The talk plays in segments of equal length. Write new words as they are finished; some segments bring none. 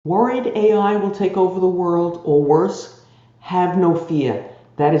Worried AI will take over the world, or worse, have no fear.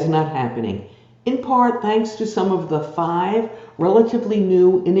 That is not happening. In part thanks to some of the 5 relatively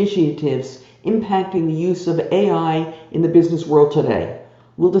new initiatives impacting the use of AI in the business world today.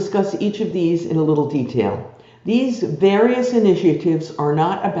 We'll discuss each of these in a little detail. These various initiatives are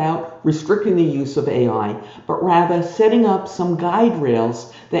not about restricting the use of AI, but rather setting up some guide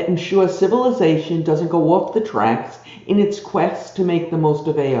rails that ensure civilization doesn't go off the tracks in its quest to make the most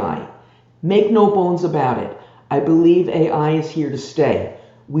of AI. Make no bones about it. I believe AI is here to stay.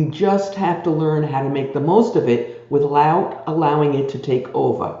 We just have to learn how to make the most of it without allowing it to take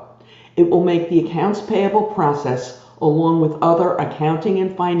over. It will make the accounts payable process, along with other accounting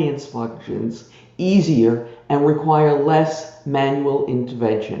and finance functions, easier and require less manual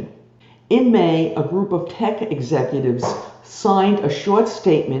intervention. In May, a group of tech executives signed a short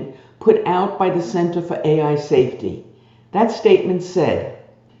statement put out by the Center for AI Safety. That statement said,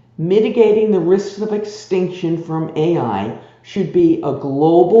 mitigating the risks of extinction from AI should be a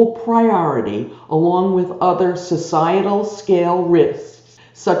global priority along with other societal scale risks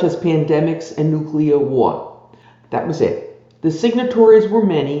such as pandemics and nuclear war. That was it. The signatories were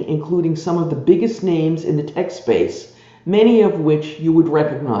many, including some of the biggest names in the tech space, many of which you would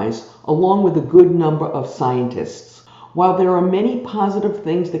recognize, along with a good number of scientists. While there are many positive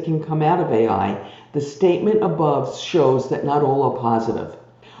things that can come out of AI, the statement above shows that not all are positive.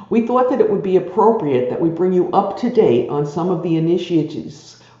 We thought that it would be appropriate that we bring you up to date on some of the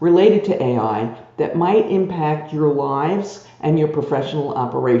initiatives related to AI that might impact your lives and your professional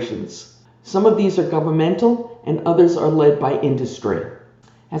operations. Some of these are governmental and others are led by industry.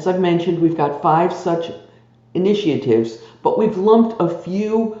 As I've mentioned, we've got 5 such initiatives, but we've lumped a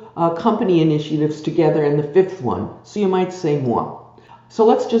few company initiatives together in the 5th one, so you might say more. So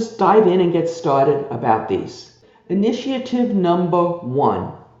let's just dive in and get started about these. Initiative number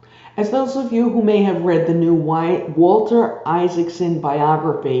 1. As those of you who may have read the new Walter Isaacson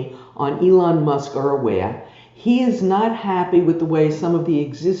biography on Elon Musk are aware, he is not happy with the way some of the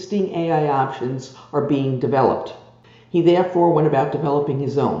existing AI options are being developed. He therefore went about developing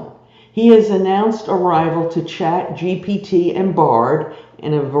his own. He has announced a rival to ChatGPT and Bard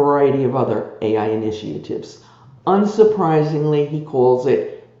and a variety of other AI initiatives. Unsurprisingly, he calls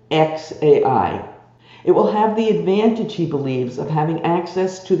it XAI. It will have the advantage, he believes, of having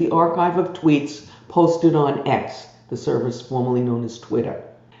access to the archive of tweets posted on X, the service formerly known as Twitter.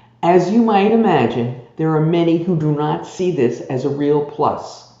 As you might imagine, there are many who do not see this as a real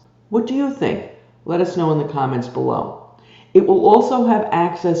plus. What do you think? Let us know in the comments below. It will also have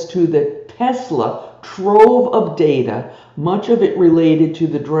access to the Tesla trove of data, much of it related to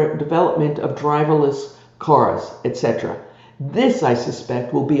the development of driverless cars, etc. This, I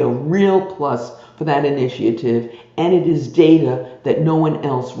suspect, will be a real plus for that initiative, and it is data that no one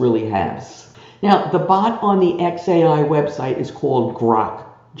else really has. Now, the bot on the XAI website is called Grok,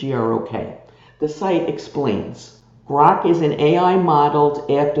 G-R-O-K. The site explains. Grok is an AI modeled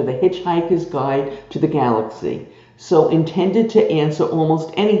after the Hitchhiker's Guide to the Galaxy, so intended to answer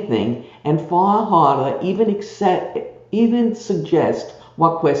almost anything and far harder even suggest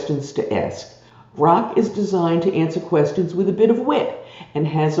what questions to ask. Grok is designed to answer questions with a bit of wit and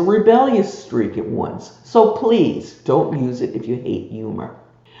has a rebellious streak at once, so please don't use it if you hate humor.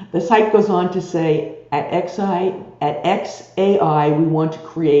 The site goes on to say, at XAI, we want to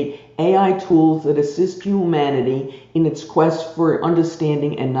create AI tools that assist humanity in its quest for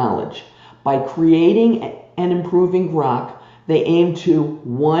understanding and knowledge. By creating and improving Grok, they aim to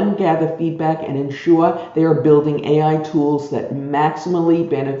 1. Gather feedback and ensure they are building AI tools that maximally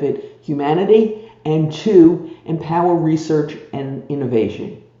benefit humanity, and 2. Empower research and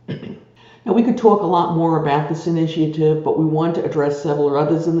innovation. Now, we could talk a lot more about this initiative, but we want to address several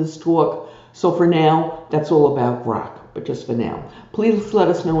others in this talk. So for now, that's all about Grok, but just for now. Please let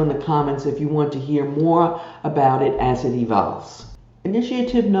us know in the comments if you want to hear more about it as it evolves.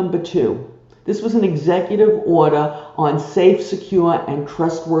 Initiative number 2. This was an executive order on safe, secure, and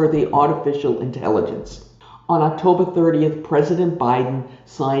trustworthy artificial intelligence. On October 30th, President Biden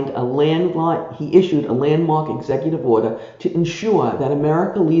issued a landmark executive order to ensure that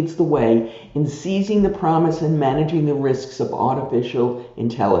America leads the way in seizing the promise and managing the risks of artificial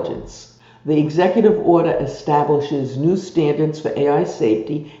intelligence. The executive order establishes new standards for AI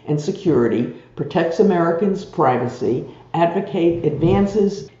safety and security, protects Americans' privacy,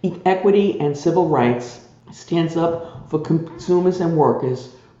 advances equity and civil rights, stands up for consumers and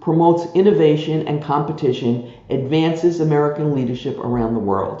workers, promotes innovation and competition, advances American leadership around the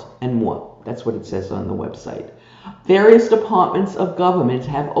world, and more. That's what it says on the website. Various departments of government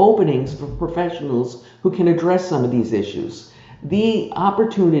have openings for professionals who can address some of these issues. These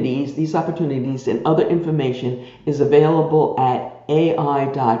opportunities and other information is available at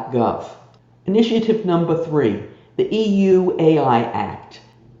ai.gov. Initiative number 3, the EU AI Act.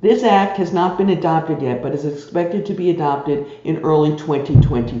 This act has not been adopted yet, but is expected to be adopted in early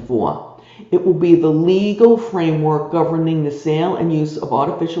 2024. It will be the legal framework governing the sale and use of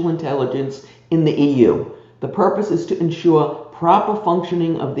artificial intelligence in the EU. The purpose is to ensure proper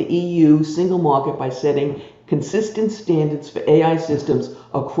functioning of the EU single market by setting consistent standards for AI systems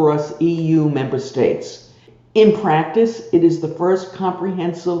across EU member states. In practice, it is the first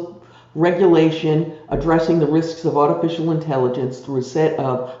comprehensive regulation addressing the risks of artificial intelligence through a set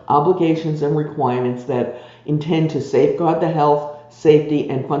of obligations and requirements that intend to safeguard the health, safety,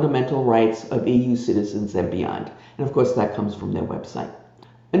 and fundamental rights of EU citizens and beyond. And of course, that comes from their website.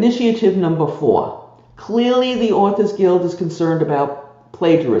 Initiative number 4. Clearly, the Authors Guild is concerned about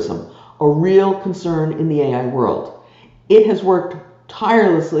plagiarism, a real concern in the AI world. It has worked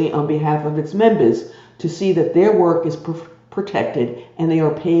tirelessly on behalf of its members to see that their work is protected and they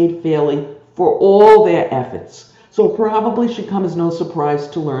are paid fairly for all their efforts. So it probably should come as no surprise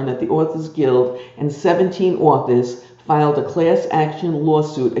to learn that the Authors Guild and 17 authors filed a class action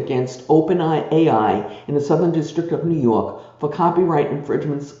lawsuit against OpenAI in the Southern District of New York for copyright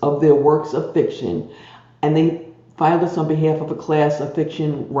infringements of their works of fiction. And they filed this on behalf of a class of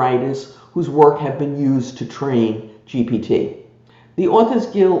fiction writers whose work have been used to train GPT. The Authors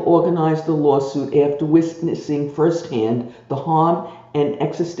Guild organized the lawsuit after witnessing firsthand the harm and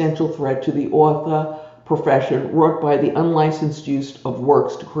existential threat to the author profession wrought by the unlicensed use of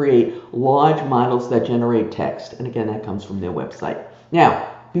works to create large models that generate text. And again, that comes from their website. Now,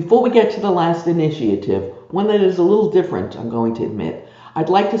 before we get to the last initiative, one that is a little different, I'm going to admit, I'd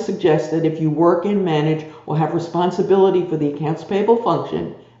like to suggest that if you work and manage or have responsibility for the accounts payable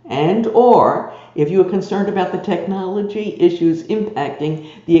function, and or if you are concerned about the technology issues impacting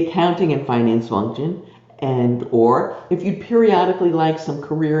the accounting and finance function, and or if you'd periodically like some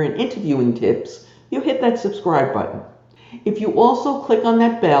career and interviewing tips, you hit that subscribe button. If you also click on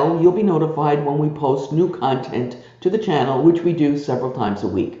that bell, you'll be notified when we post new content to the channel, which we do several times a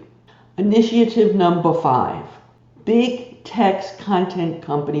week. Initiative number 5. Big tech content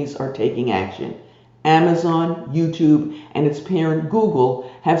companies are taking action. Amazon, YouTube, and its parent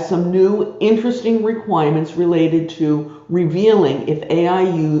Google have some new interesting requirements related to revealing if AI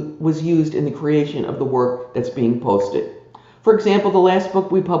was used in the creation of the work that's being posted. For example, the last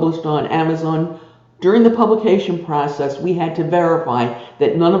book we published on Amazon, during the publication process, we had to verify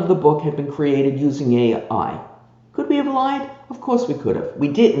that none of the book had been created using AI. Could we have lied? Of course we could have. We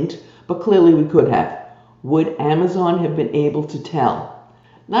didn't, but clearly we could have. Would Amazon have been able to tell?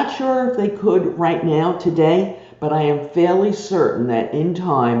 Not sure if they could right now, today, but I am fairly certain that in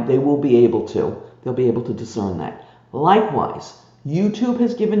time they will be able to. They'll be able to discern that. Likewise, YouTube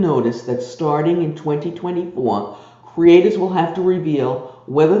has given notice that starting in 2024, creators will have to reveal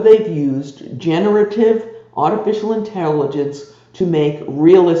whether they've used generative artificial intelligence to make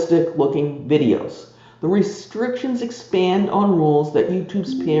realistic-looking videos. The restrictions expand on rules that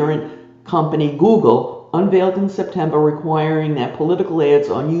YouTube's parent company, Google, unveiled in September, requiring that political ads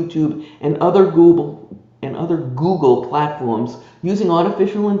on YouTube and other Google platforms using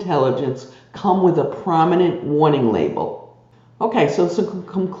artificial intelligence come with a prominent warning label. Okay, so some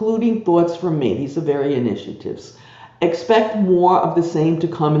concluding thoughts from me. These are very initiatives. Expect more of the same to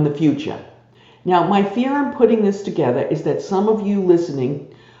come in the future. Now, my fear in putting this together is that some of you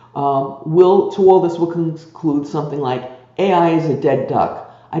listening to all this will conclude something like, AI is a dead duck.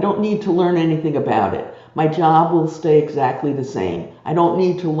 I don't need to learn anything about it. My job will stay exactly the same. I don't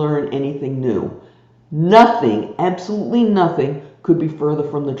need to learn anything new. Nothing, absolutely nothing, could be further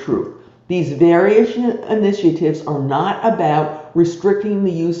from the truth. These various initiatives are not about restricting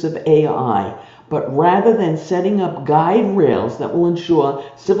the use of AI, but rather than setting up guide rails that will ensure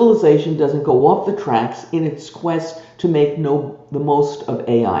civilization doesn't go off the tracks in its quest to make the most of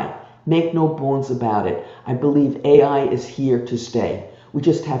AI. Make no bones about it. I believe AI is here to stay. We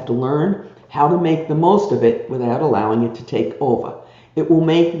just have to learn how to make the most of it without allowing it to take over. It will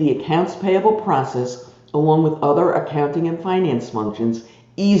make the accounts payable process, along with other accounting and finance functions,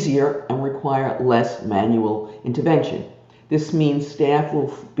 easier and require less manual intervention. This means staff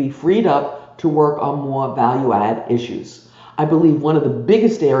will be freed up to work on more value-add issues. I believe one of the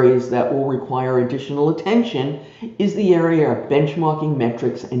biggest areas that will require additional attention is the area of benchmarking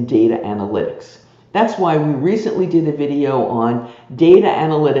metrics and data analytics. That's why we recently did a video on data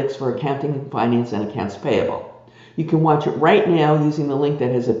analytics for accounting and finance and accounts payable. You can watch it right now using the link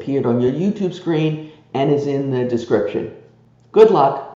that has appeared on your YouTube screen and is in the description. Good luck.